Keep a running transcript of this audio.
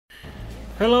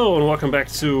Hello and welcome back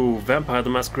to Vampire the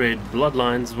Masquerade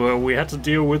Bloodlines, where we had to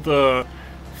deal with the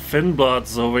Fin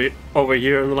Bloods over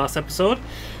here in the last episode,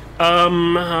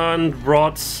 and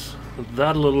brought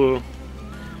that little.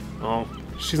 Oh,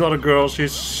 she's not a girl.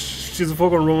 She's a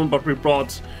full-grown woman, but we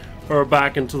brought her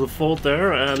back into the fold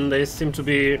there, and they seem to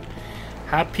be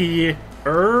happier.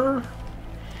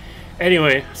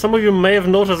 Anyway, some of you may have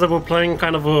noticed that we're playing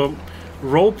kind of a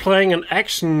role-playing and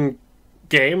action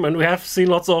game, and we have seen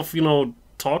lots of,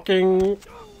 talking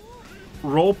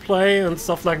roleplay and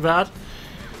stuff like that,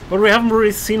 but we haven't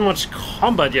really seen much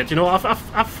combat yet.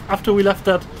 After we left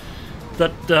that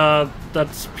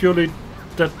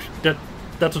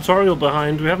tutorial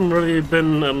behind, we haven't really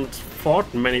been and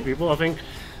fought many people. I think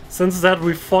since that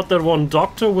we fought that one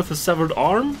doctor with a severed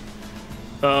arm.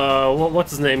 What's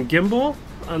his name? Gimbal,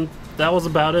 and that was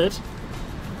about it.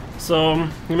 So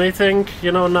you may think,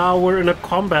 now we're in a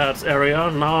combat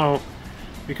area. Now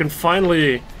we can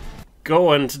finally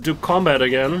go and do combat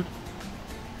again.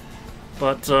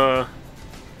 But I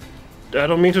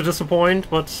don't mean to disappoint,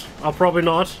 but I'll probably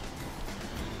not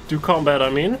do combat, I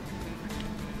mean.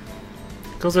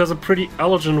 Because there's a pretty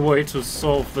elegant way to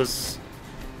solve this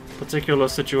particular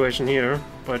situation here.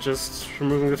 By just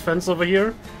removing the fence over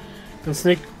here. And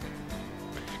sneak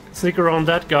around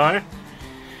that guy.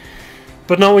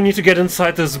 But now we need to get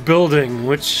inside this building,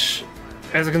 which,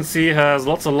 as you can see, has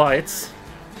lots of lights.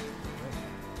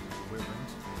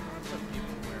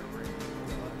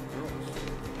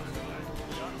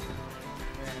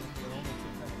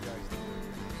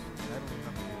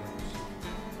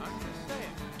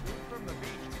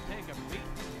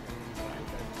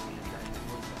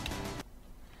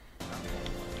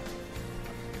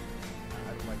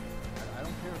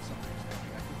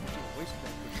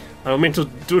 I don't mean to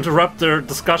interrupt their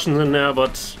discussions in there,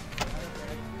 but...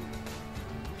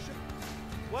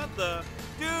 What the?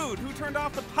 Dude, who turned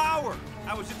off the power?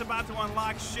 I was just about to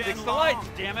unlock Shen Fix the lights,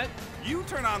 damn it. You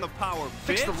turn on the power, bitch.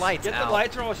 Fix the lights, Get the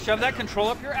lights or I'll shove that control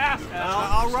up your ass,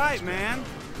 all right, man.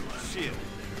 Shit.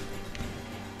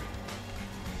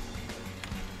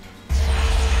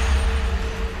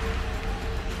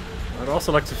 I'd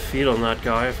also like to feed on that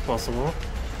guy, if possible.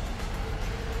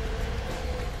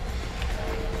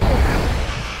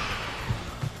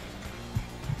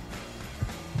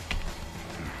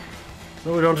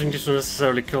 No, we don't need to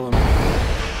necessarily kill him.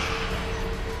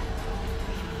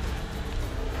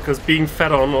 Because being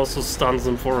fed on also stuns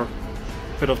him for a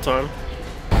bit of time.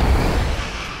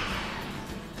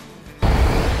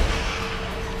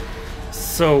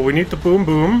 So, we need the boom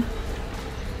boom.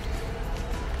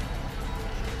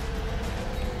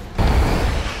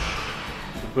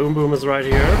 The boom boom is right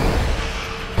here.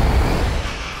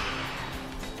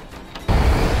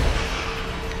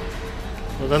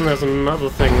 Well, then there's another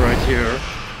thing right here,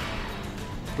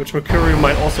 which Mercurio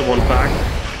might also want back,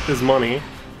 his money.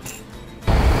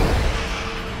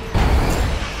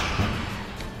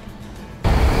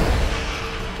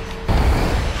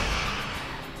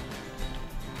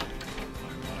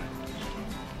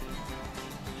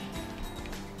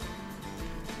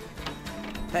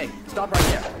 Hey, stop right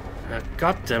there.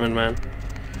 God damn it, man.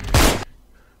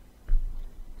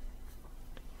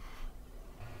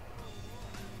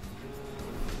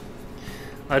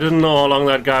 I didn't know how long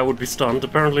that guy would be stunned.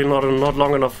 Apparently not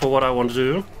long enough for what I want to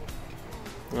do.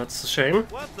 That's a shame.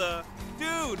 What the?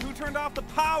 Dude, who turned off the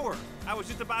power? I was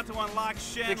just about to unlock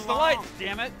Shen. Fix the lights,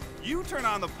 damn it. You turn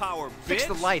on the power, bitch. Fix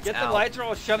the lights, Get the lights or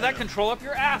I'll shove that control up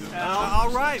your ass, all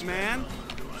right, man.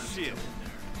 Shit.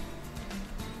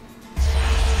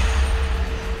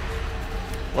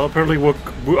 Well, apparently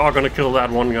we are gonna kill that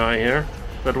one guy here.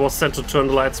 That was sent to turn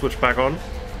the light switch back on.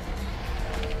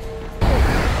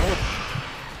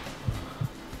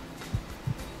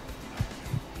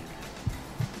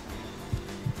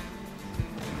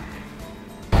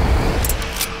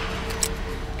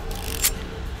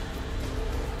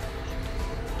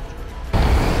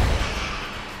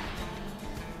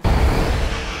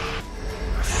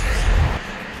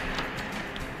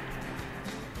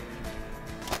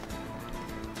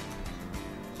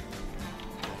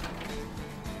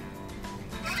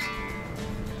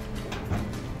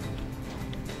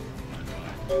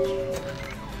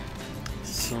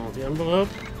 So, the envelope.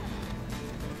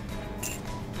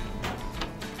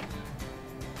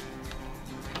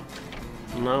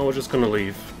 Now we're just gonna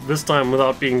leave. This time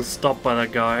without being stopped by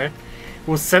that guy.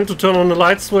 He was sent to turn on the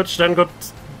light switch, then got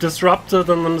disrupted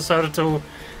and then decided to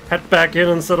head back in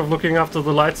instead of looking after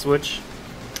the light switch.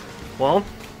 Well,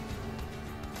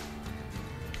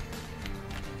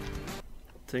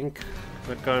 think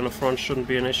that guy in the front shouldn't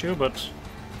be an issue, but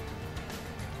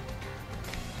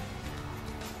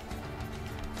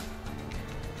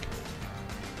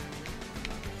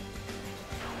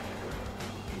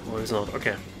Oh, he's not.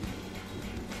 Okay.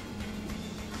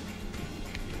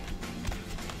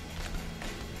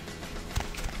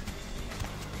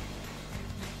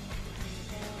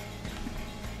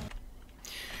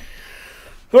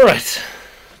 Alright.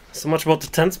 So much about the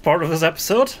tense part of this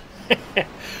episode.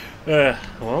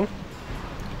 Well.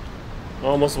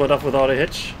 Almost went off without a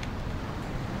hitch.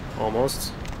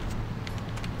 Almost.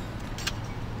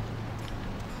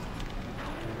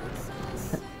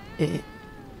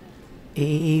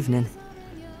 Evening.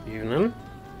 Evening.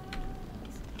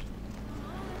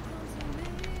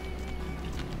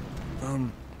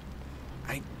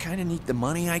 I kinda need the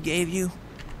money I gave you.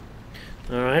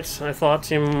 Alright, I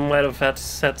thought you might have had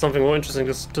something more interesting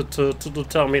to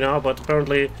tell me now, but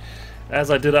apparently,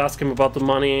 as I did ask him about the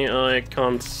money, I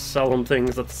can't sell him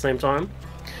things at the same time.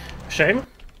 Shame.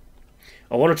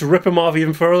 I wanted to rip him off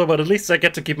even further, but at least I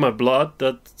get to keep my blood.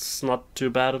 That's not too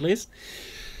bad, at least.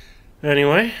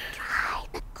 Anyway. Dry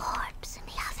the corpse in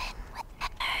the oven with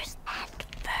peppers and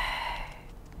fur.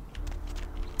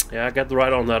 Yeah, get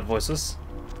right on that, voices.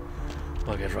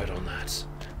 I'll get right on that.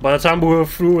 By the time we're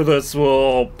through with this, we'll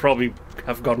all probably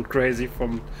have gone crazy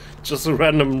from just the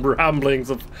random ramblings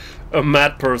of a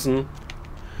mad person.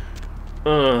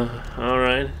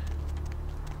 Alright.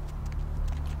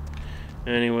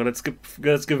 Anyway, let's give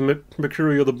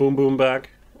Mercurio the boom boom back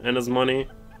and his money.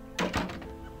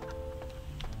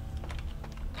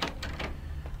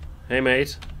 Hey,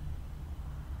 mate.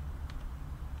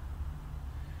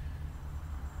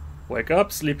 Wake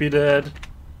up, sleepy dad.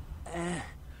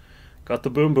 Got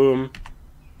the boom boom.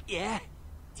 Yeah?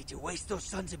 Did you waste those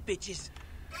sons of bitches?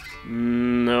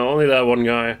 No, only that one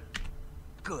guy.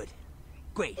 Good.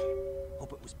 Great.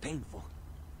 Hope it was painful.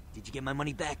 Did you get my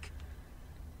money back?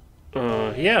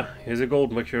 Yeah. Here's a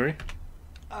gold, Mercury.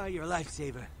 Oh, you're a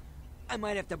lifesaver. I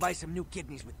might have to buy some new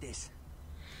kidneys with this.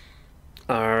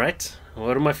 Alright.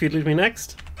 Where do my feet lead me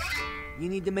next? You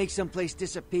need to make someplace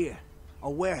disappear. A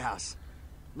warehouse.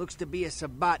 Looks to be a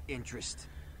Sabbat interest.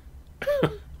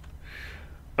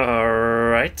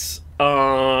 Alright.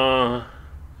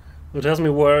 Who tells me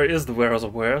where is the warehouse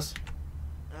of wares?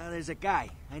 There's a guy.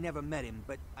 I never met him,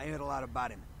 but I heard a lot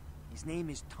about him. His name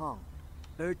is Tongue.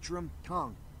 Bertram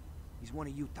Tongue. He's one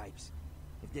of you types.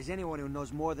 If there's anyone who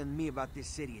knows more than me about this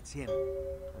city, it's him.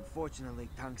 Unfortunately,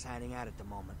 Tongue's hiding out at the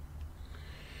moment.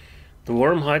 The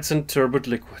worm hides in turbid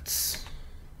liquids.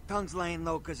 Tongue's laying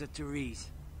low because of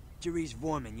Therese. Therese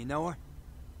Vorman, you know her?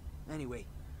 Anyway,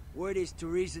 word is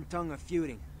Therese and Tongue are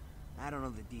feuding. I don't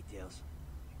know the details.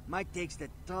 My take's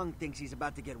that Tongue thinks he's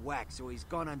about to get whacked, so he's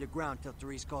gone underground till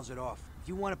Therese calls it off. If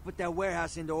you want to put that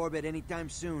warehouse into orbit anytime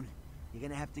soon, you're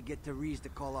gonna have to get Therese to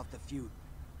call off the feud.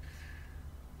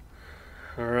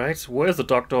 Alright, where's the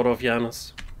dark daughter of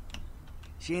Janus?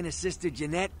 She and her sister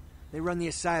Jeanette, they run the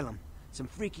asylum. Some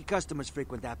freaky customers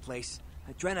frequent that place.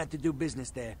 I try not to do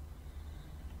business there.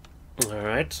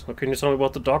 Alright, what can you tell me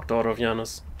about the dark daughter of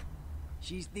Janus?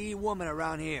 She's the woman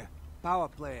around here. Power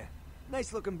player.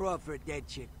 Nice looking broad for a dead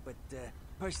chick, but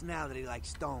personality like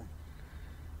stone.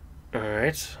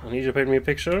 Alright, I need you to paint me a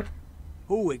picture.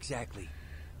 Who exactly?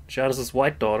 Janus's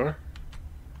white daughter.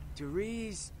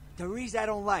 Therese I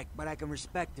don't like, but I can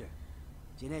respect her.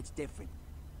 Jeanette's different.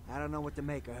 I don't know what to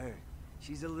make of her.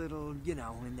 She's a little, you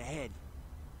know, in the head.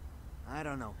 I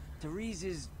don't know. Therese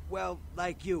is, well,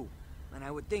 like you. And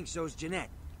I would think so's Jeanette.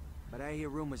 But I hear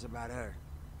rumors about her.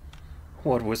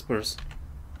 What whispers?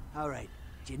 Alright,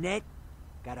 Jeanette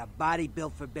got a body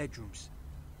built for bedrooms.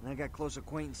 And I got close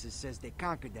acquaintances says they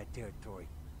conquered that territory.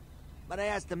 But I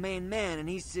asked the main man and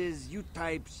he says you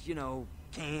types, you know,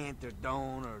 can't or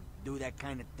don't or do that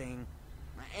kind of thing.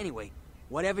 Anyway,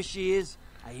 whatever she is,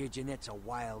 I hear Jeanette's a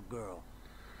wild girl.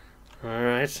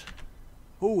 Alright.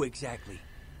 Who exactly?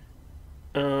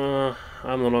 I'm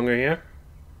no longer here.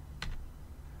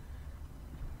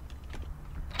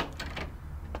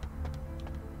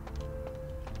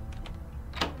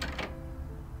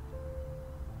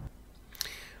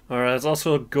 Alright, let's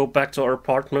also go back to our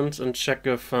apartment and check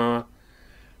if our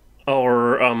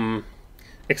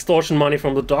extortion money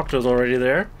from the doctor is already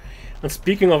there. And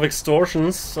speaking of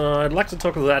extortions, I'd like to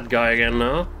talk to that guy again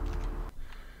now.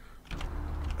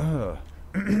 What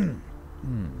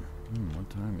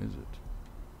time is it?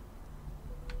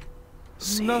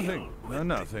 Nothing.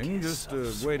 Nothing. Just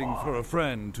waiting for a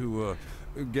friend to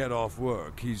get off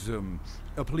work. He's a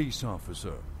police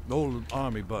officer. Old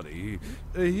army buddy.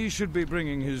 He should be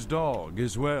bringing his dog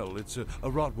as well. It's a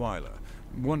Rottweiler.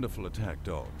 Wonderful attack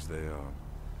dogs, they are.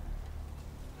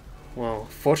 Well,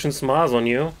 fortune smiles on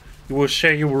you. You will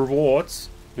share your rewards.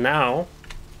 Now.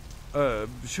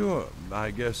 Sure.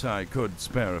 I guess I could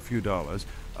spare a few dollars.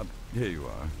 Here you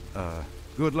are.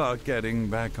 Good luck getting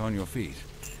back on your feet.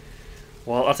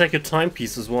 Well, I'll take your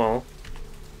timepiece as well.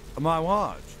 My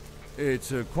watch.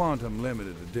 It's a quantum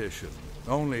limited edition.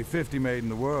 Only 50 made in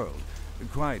the world.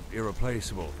 Quite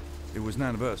irreplaceable. It was an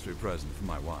anniversary present from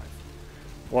my wife.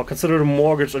 Well, consider it a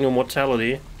mortgage on your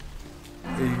mortality.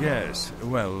 Yes,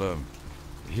 well,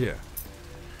 here.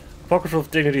 Pocket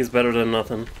of dignity is better than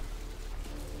nothing.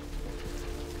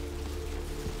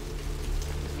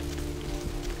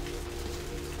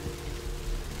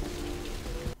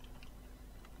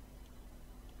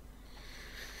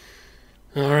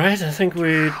 Alright, I think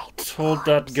we told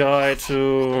that guy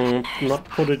to not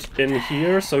put it in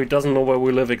here, so he doesn't know where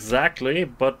we live exactly,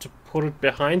 but to put it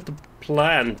behind the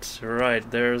plant. Right,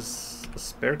 there's a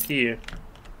spare key.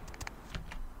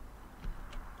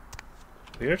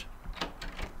 Weird.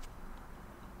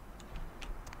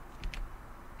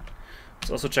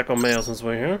 Let's also check our mail since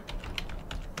we're here.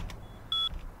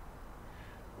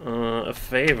 A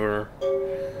favor.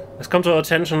 It's come to our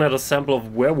attention that a sample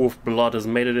of werewolf blood has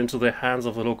made it into the hands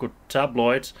of the local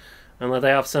tabloid, and that they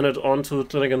have sent it on to the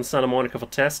clinic in Santa Monica for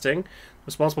testing. The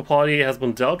responsible party has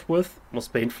been dealt with,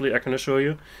 most painfully I can assure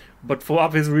you, but for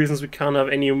obvious reasons we can't have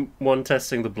anyone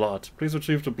testing the blood. Please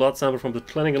retrieve the blood sample from the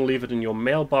clinic and leave it in your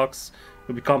mailbox.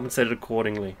 You'll be compensated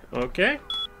accordingly. Okay?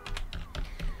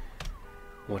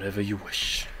 Whatever you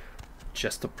wish.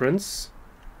 Chester Prince.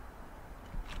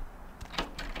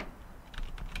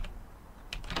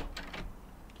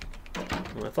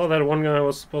 I thought that one guy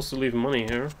was supposed to leave money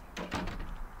here.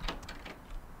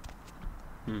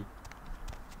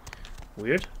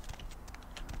 Weird.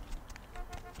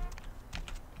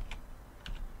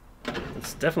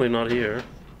 It's definitely not here.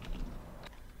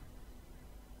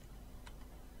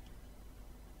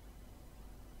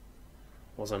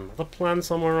 Was another plan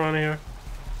somewhere around here?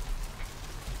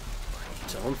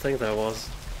 I don't think there was.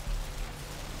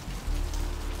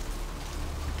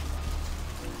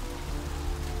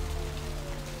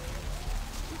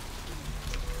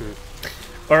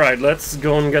 Alright, let's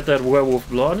go and get that werewolf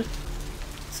blood,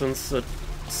 since it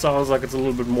sounds like it's a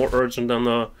little bit more urgent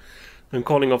than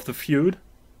calling off the feud.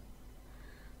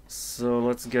 So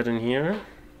let's get in here.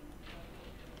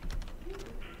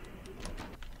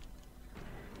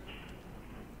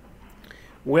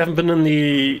 We haven't been in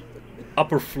the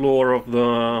upper floor of the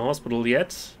hospital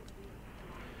yet,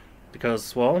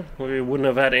 because, well, we wouldn't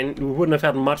have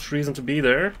had much reason to be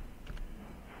there.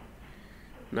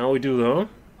 Now we do though.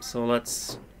 So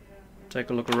let's take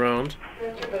a look around.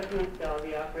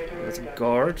 There's a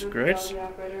guard, great.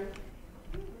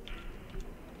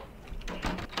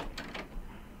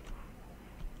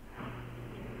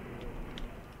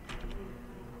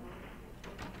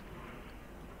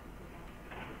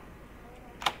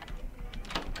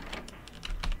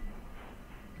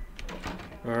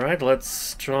 Alright,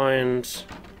 let's try and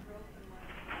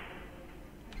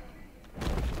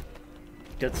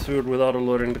get through it without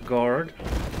alerting the guard.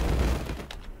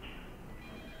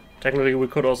 Technically we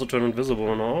could also turn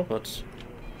invisible and all, but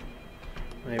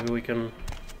maybe we can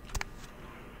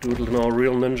do it in a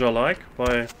real ninja-like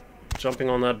by jumping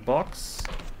on that box.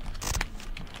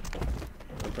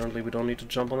 Apparently we don't need to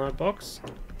jump on that box.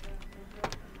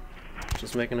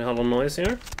 Just making a hell of a noise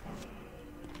here.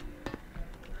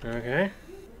 Okay.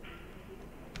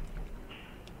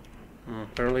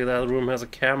 Apparently that room has a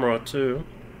camera too.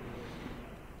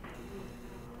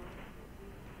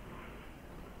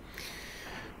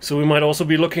 So we might also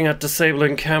be looking at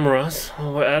disabling cameras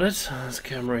while we're at it. There's a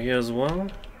camera here as well.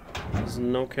 There's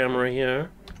no camera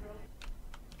here.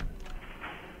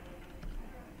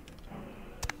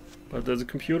 But there's a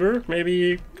computer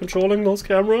maybe controlling those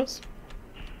cameras.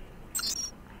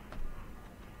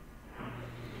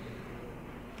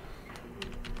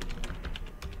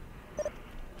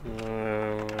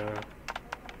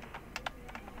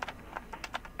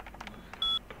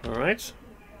 Alright.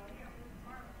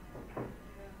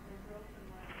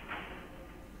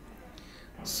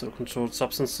 So controlled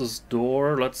substances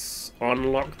door, let's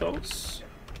unlock those.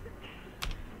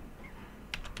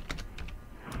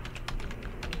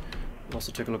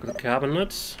 Also take a look at the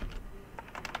cabinet.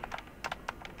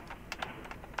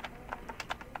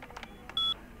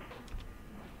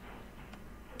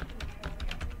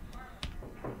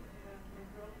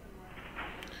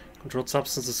 Controlled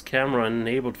substances camera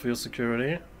enabled for your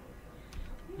security.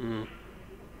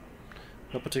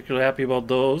 Not particularly happy about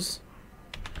those.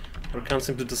 But I can't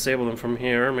seem to disable them from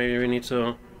here. Maybe we need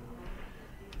to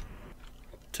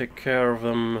take care of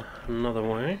them another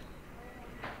way.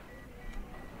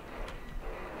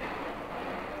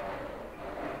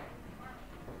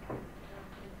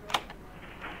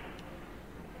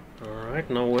 Alright,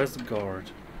 now where's the guard?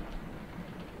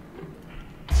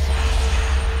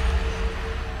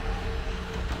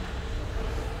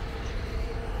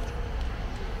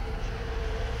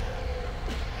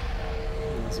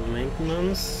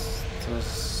 maintenance. The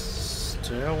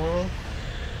stairwell.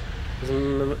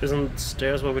 Isn't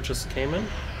stairs where we just came in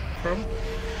from?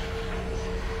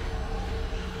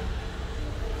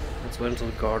 Let's wait until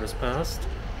the guard is passed.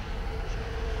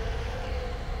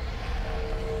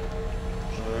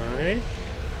 Alright.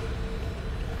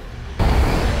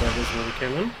 Yeah, that is where we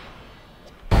came in.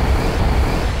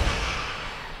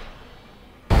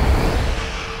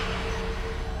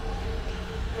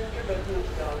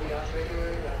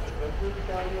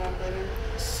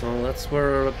 So that's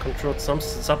where a controlled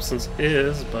substance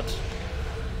is, but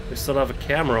we still have a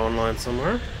camera online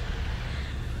somewhere.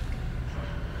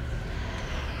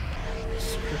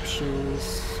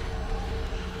 Descriptions.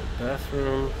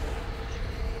 Bathroom.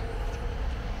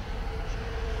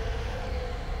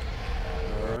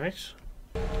 Alright.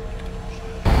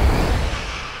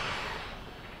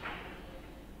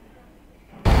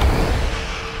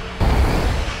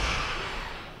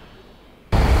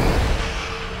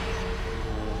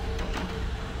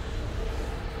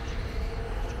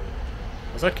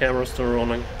 Is that camera still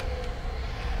rolling?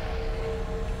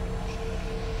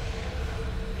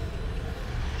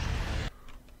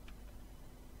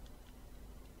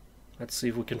 Let's see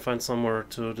if we can find somewhere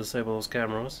to disable those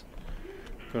cameras.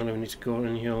 Apparently we need to go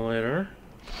in here later.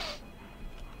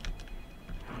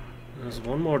 There's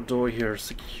one more door here,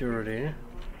 security.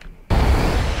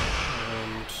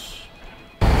 And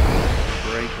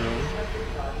break room.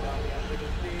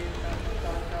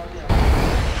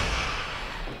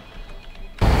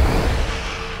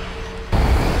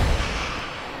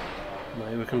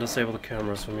 Maybe we can disable the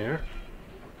cameras from here.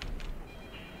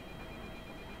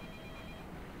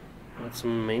 That's a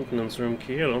maintenance room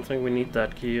key. I don't think we need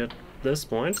that key at this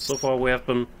point. So far we have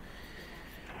been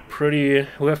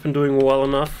doing well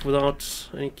enough without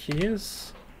any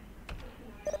keys.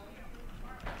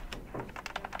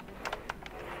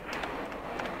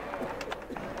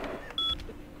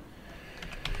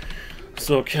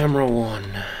 So camera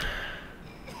 1.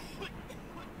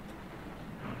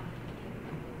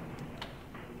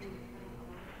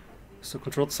 So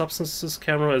controlled substances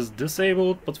camera is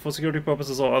disabled, but for security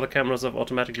purposes all other cameras have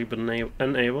automatically been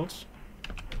enabled.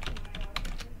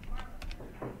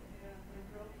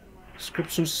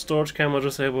 Description storage camera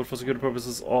disabled, for security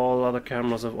purposes all other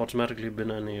cameras have automatically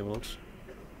been enabled.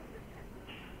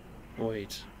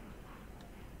 Wait.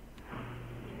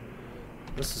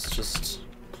 This is just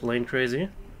plain crazy.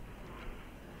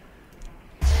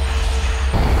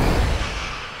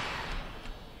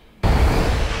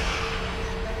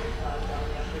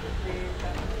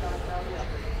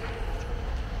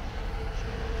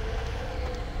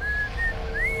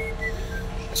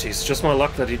 Jeez, just my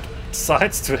luck that he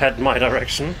decides to head my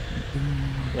direction.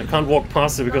 I can't walk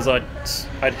past it because I'd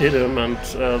hit him, and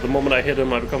the moment I hit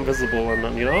him I become visible, and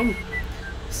then, you know?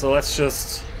 So let's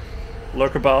just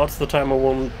lurk about, the timer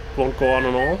won't go on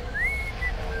and all.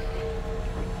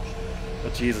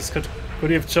 But Jesus, could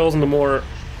he have chosen a more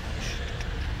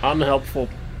unhelpful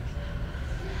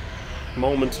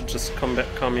moment to just come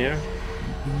here?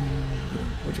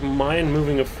 Would you mind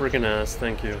moving a freaking ass?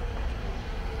 Thank you.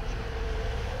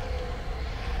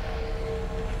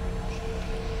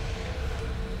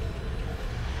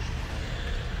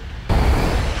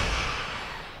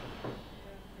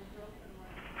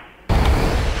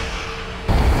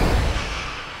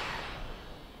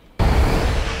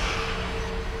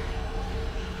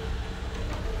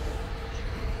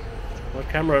 That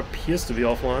camera appears to be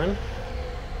offline.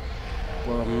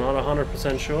 Well, I'm not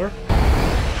 100% sure.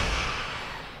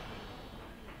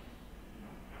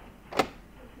 Ugh.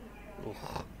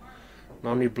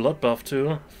 Now I need blood buff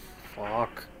too.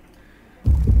 Fuck.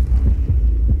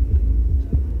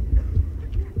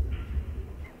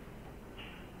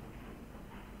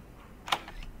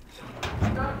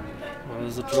 Well,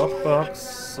 there's a drop box,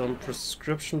 some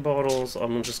prescription bottles.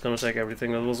 I'm just gonna take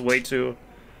everything. That was way too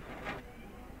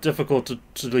difficult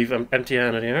to leave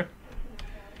empty-handed here.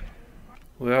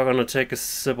 We are gonna take a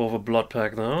sip of a blood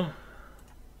pack though,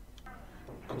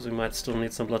 because we might still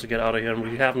need some blood to get out of here, and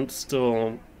we haven't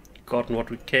still gotten what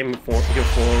we came here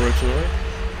for originally.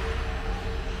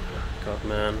 God,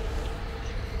 man.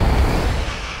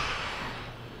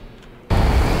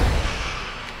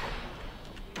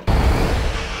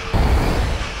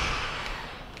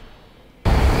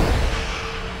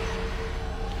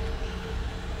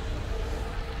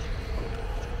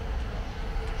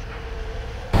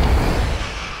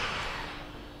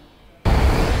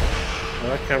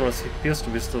 That camera appears to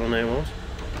be still enabled.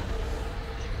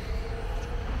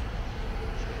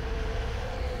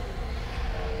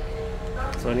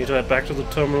 So I need to head back to the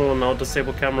terminal and now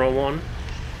disable camera 1.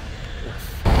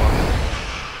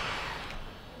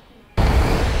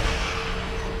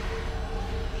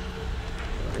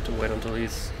 to wait until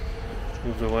he's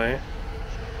moved away.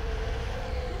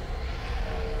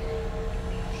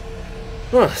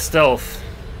 Stealth.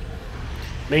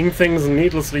 Making things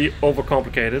needlessly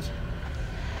overcomplicated.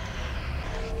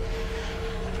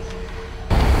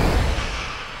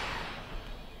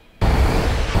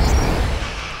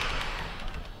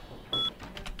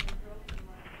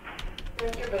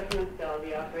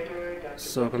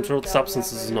 So controlled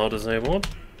substances is now disabled.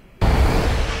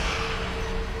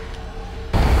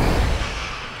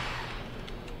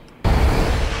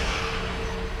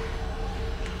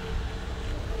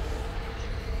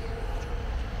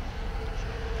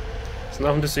 There's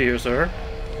nothing to see here, sir.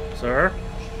 Sir?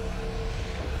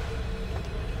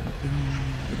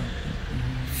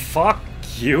 Fuck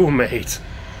you, mate.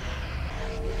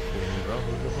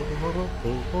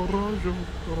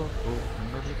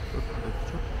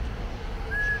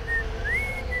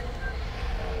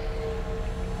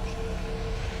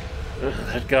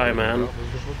 That guy, man.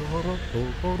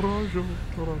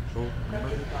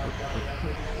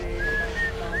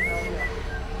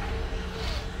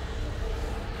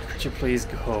 Could you please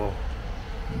go?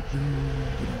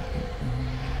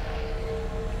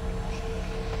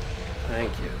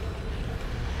 Thank you.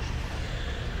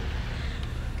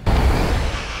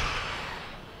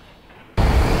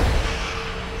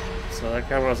 So that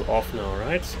camera's off now,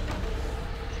 right?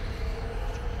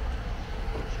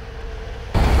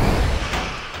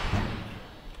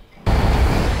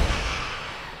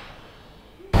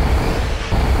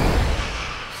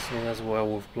 So that's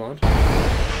werewolf blood.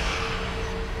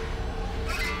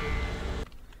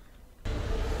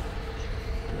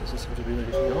 Doesn't seem to be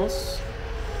anything else.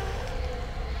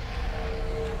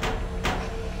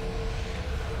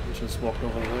 We just walked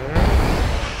over there.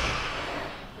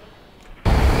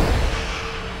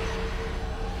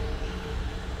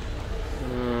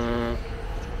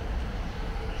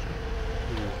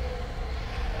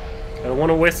 I don't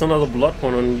want to waste another blood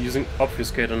point on using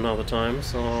obfuscate another time,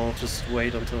 so I'll just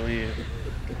wait until he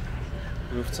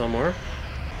moved somewhere.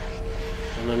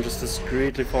 And then just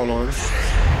discreetly follow him.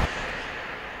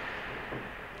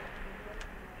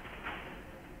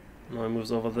 Now he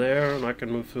moves over there, and I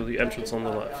can move through the entrance on the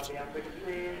left.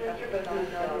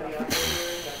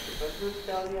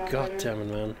 God damn it,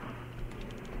 man.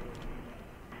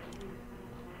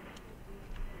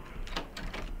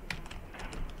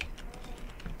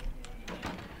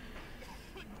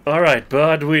 Alright,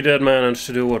 but we did manage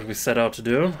to do what we set out to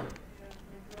do.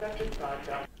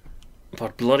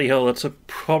 But bloody hell, that took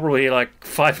probably like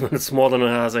 5 minutes more than it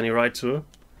has any right to.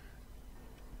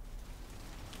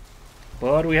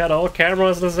 But we had all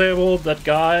cameras disabled, that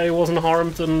guy wasn't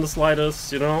harmed in the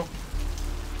slightest, you know?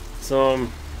 So,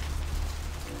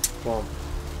 well.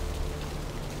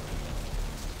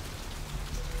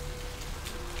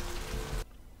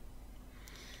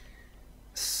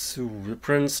 So the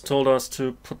prince told us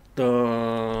to put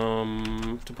the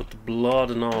blood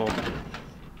in our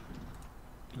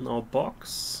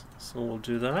box, so we'll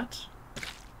do that.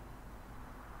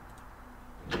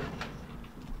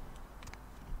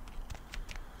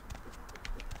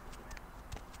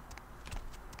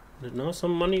 Did now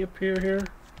some money appear here?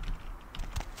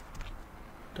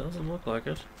 Doesn't look like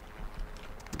it.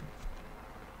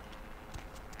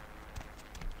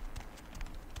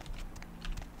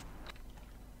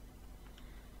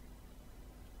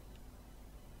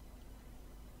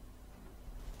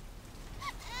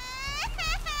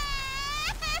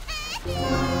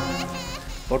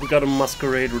 But we got a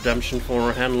Masquerade redemption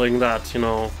for handling that, you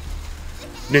know,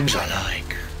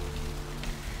 ninja-like.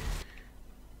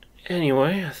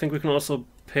 Anyway, I think we can also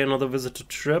pay another visit to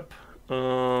Trip.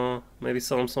 Maybe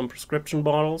sell him some prescription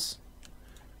bottles.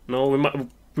 No,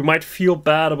 we might feel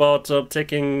bad about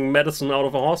taking medicine out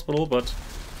of a hospital, but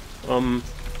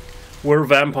we're a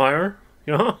vampire,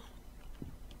 yeah.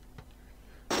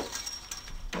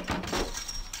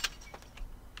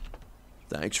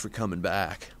 Thanks for coming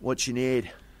back. What you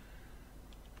need?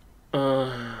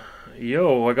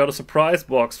 Yo, I got a surprise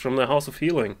box from the House of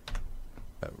Healing.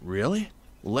 Really?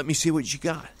 Well, let me see what you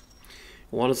got.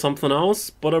 Wanted something else,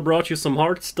 but I brought you some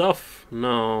hard stuff.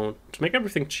 No, to make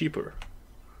everything cheaper.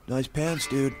 Nice pants,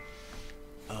 dude.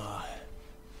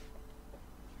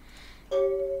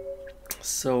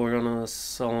 So we're gonna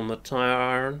sell him the tire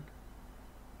iron.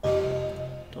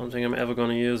 Don't think I'm ever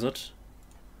gonna use it.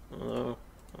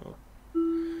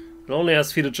 It only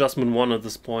has feet adjustment 1 at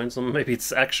this point, so maybe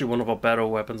it's actually one of our better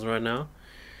weapons right now.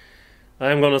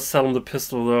 I am gonna sell him the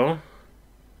pistol though.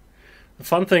 The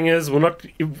fun thing is, we're not.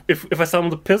 If I sell him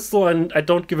the pistol and I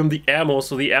don't give him the ammo,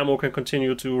 so the ammo can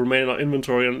continue to remain in our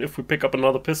inventory, and if we pick up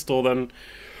another pistol, then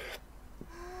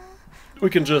we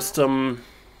can just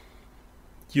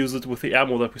use it with the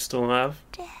ammo that we still have.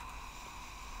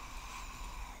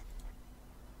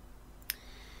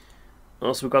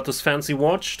 Also, we got this fancy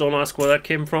watch. Don't ask where that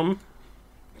came from.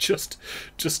 Just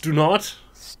do not.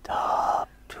 Stop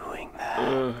doing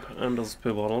that. And those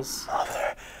pill bottles.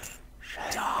 Mother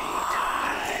shouldn't be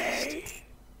too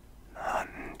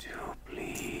none too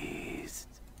pleased.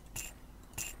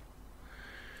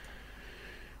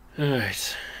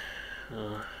 Alright.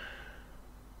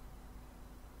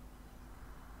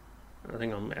 I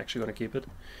think I'm actually gonna keep it.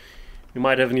 We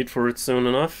might have a need for it soon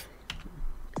enough.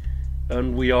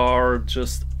 And we are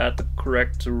just at the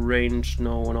correct range.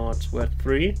 No, we're not. We're at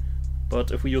 3.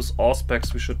 But if we use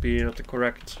Auspex, we should be at the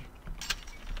correct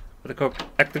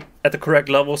at the correct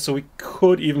level, so we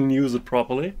could even use it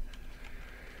properly.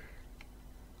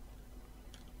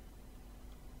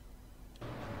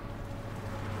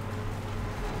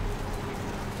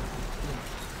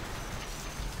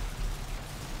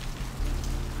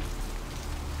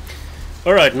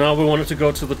 Alright, now we wanted to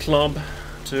go to the club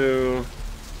to...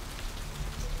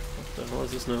 What the hell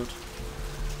is this note?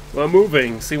 We're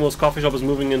moving. Seymour's coffee shop is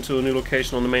moving into a new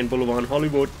location on the main boulevard in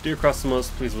Hollywood. Dear customers,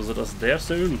 please visit us there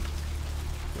soon.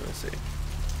 Let's see.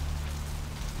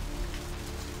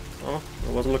 Oh,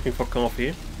 I wasn't looking for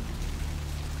coffee.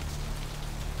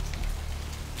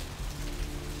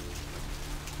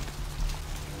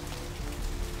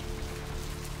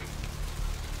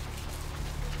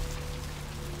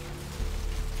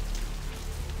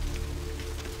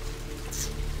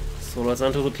 So let's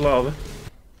enter the club.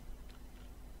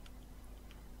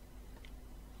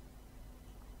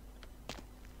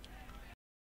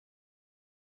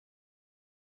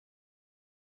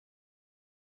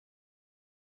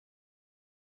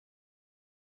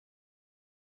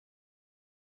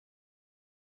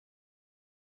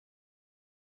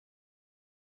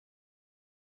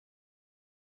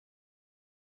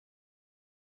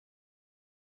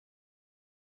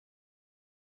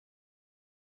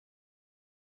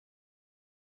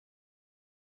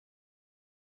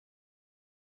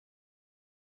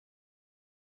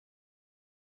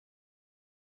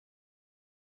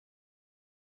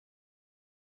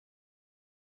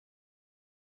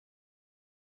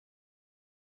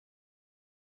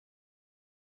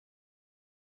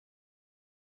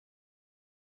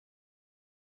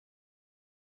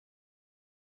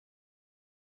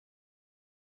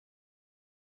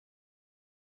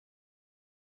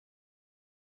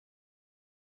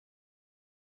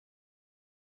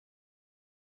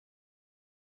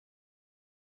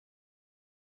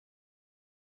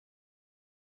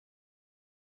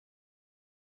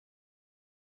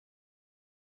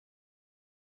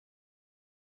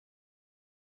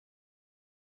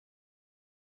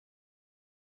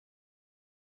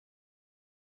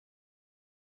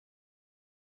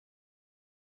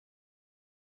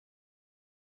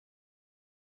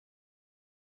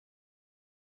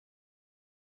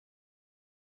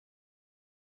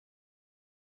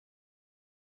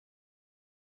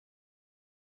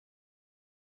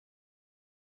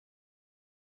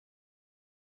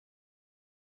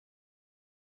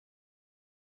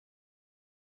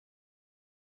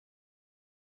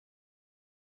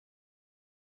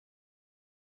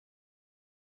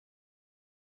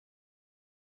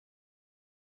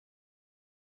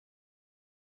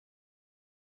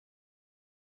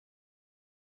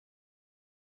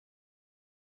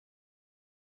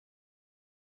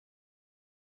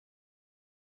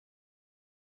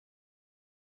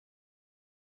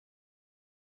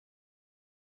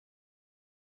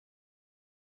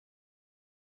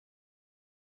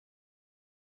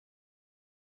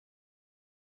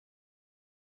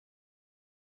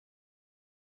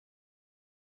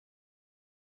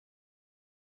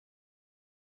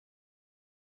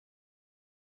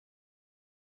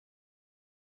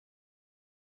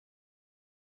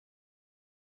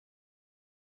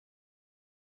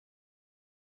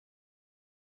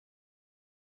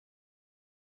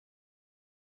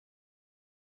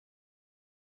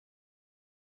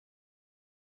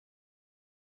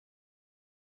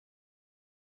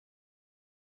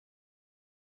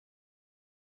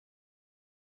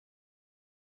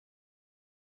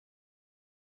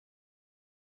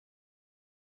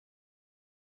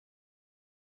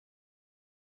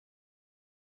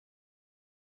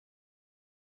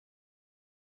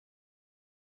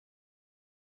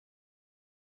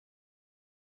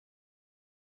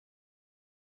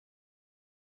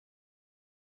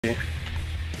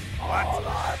 What?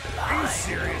 Are you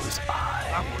serious?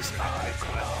 I've worked for that for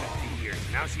the last 15 years.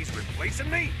 Now she's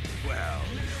replacing me? Well,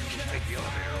 take the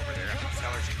elevator over there. I can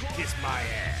tell her she can kiss my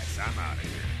ass. I'm out of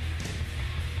here.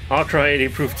 I'll try 80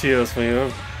 proof tears for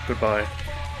you. Goodbye.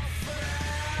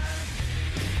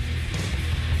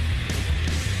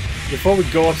 Before we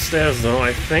go upstairs though,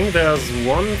 I think there's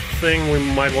one thing we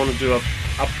might want to do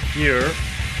up here.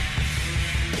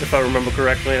 If I remember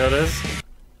correctly, that is.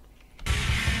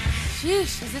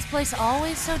 Sheesh, is this place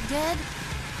always so dead?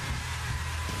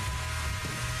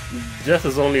 Death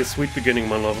is only a sweet beginning,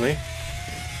 my lovely.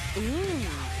 Ooh,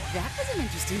 that was an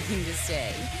interesting thing to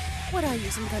say. What are you,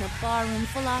 some kind of barroom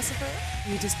philosopher?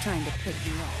 You're just trying to pick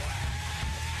me up.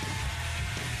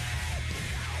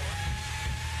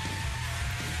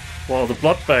 Well, the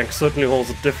blood bank certainly holds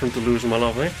a different delusion, my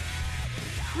lovely.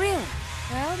 Really?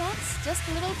 Well, that's just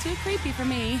a little too creepy for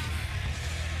me.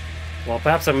 Well,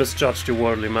 perhaps I misjudged your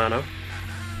worldly manner.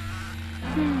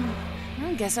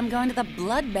 I guess I'm going to the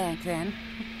blood bank then.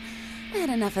 I had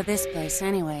enough of this place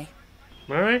anyway.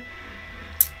 Alright.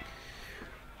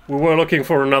 We were looking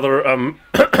for another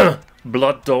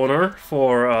blood donor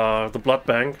for the blood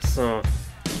bank, so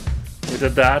we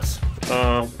did that.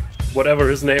 Whatever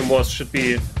his name was should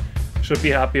be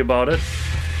happy about it.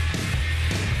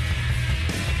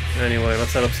 Anyway,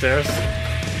 let's head upstairs.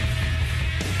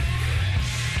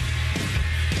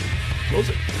 Close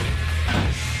it.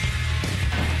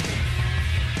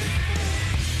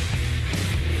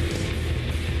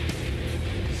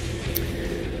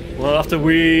 Well, after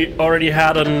we already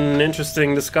had an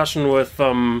interesting discussion with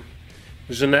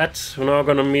Jeanette, we're now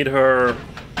gonna meet her,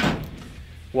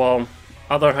 well,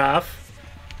 other half.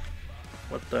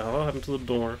 What the hell happened to the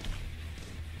door?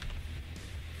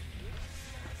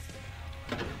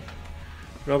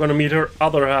 We're now gonna meet her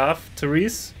other half,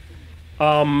 Therese.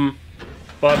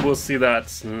 But we'll see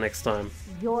that next time.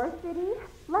 Your city?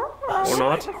 Last time or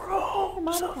not.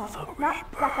 Not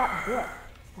stuck up this.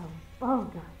 So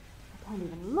vulgar. I can't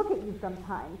even look at you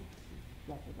sometimes.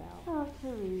 Jezebel. Oh,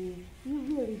 Therese, you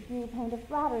really do paint a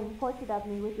flattering portrait of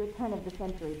me with your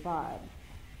turn-of-the-century barbs.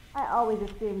 I always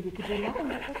assumed you could do nothing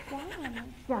but look down on me.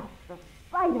 Just the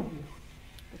sight of you.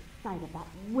 The sight of that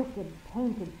wicked,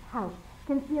 painted house,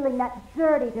 concealing that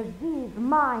dirty, diseased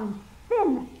mind.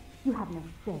 Sin! You have no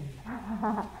sin.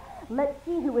 Let's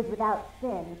see who is without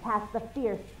sin past the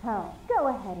fierce tone. Go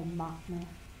ahead and mock me.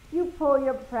 You pull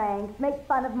your pranks, make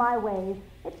fun of my ways.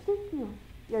 It suits you.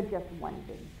 You're just one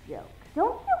big joke.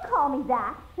 Don't you call me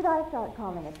that. Should I start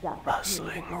calling a duck?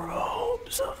 Rustling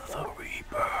robes of the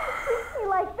Reaper. Treat me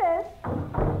like this.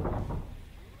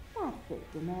 That's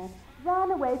it, Jeanette.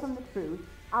 Run away from the truth.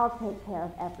 I'll take care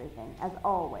of everything, as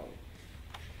always.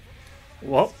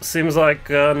 Well, seems like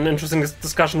an interesting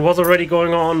discussion was already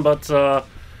going on, but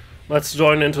let's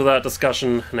join into that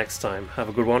discussion next time. Have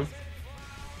a good one.